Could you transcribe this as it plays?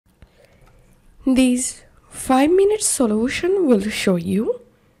This 5-minute solution will show you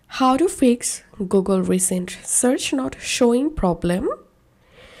how to fix Google recent search not showing problem.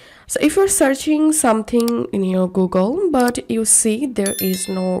 So if you're searching something in your Google but you see there is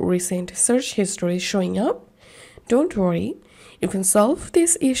no recent search history showing up, don't worry, you can solve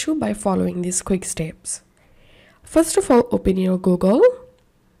this issue by following these quick steps. First of all, open your Google,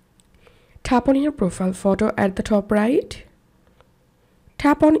 tap on your profile photo at the top right,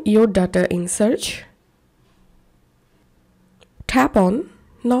 tap on your data in search, tap on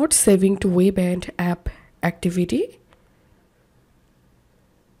not saving to web and app activity,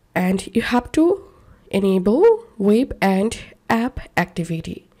 and you have to enable web and app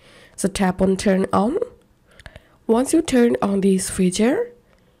activity. So tap on turn on. Once you turn on this feature,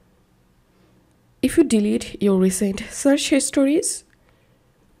 if you delete your recent search histories,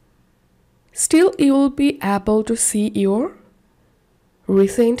 still you will be able to see your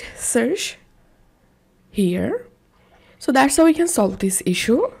recent search here. So that's how we can solve this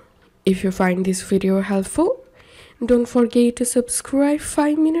issue. If you find this video helpful, don't forget to subscribe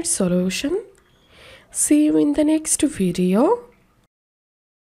 5-minute solution. See you in the next video.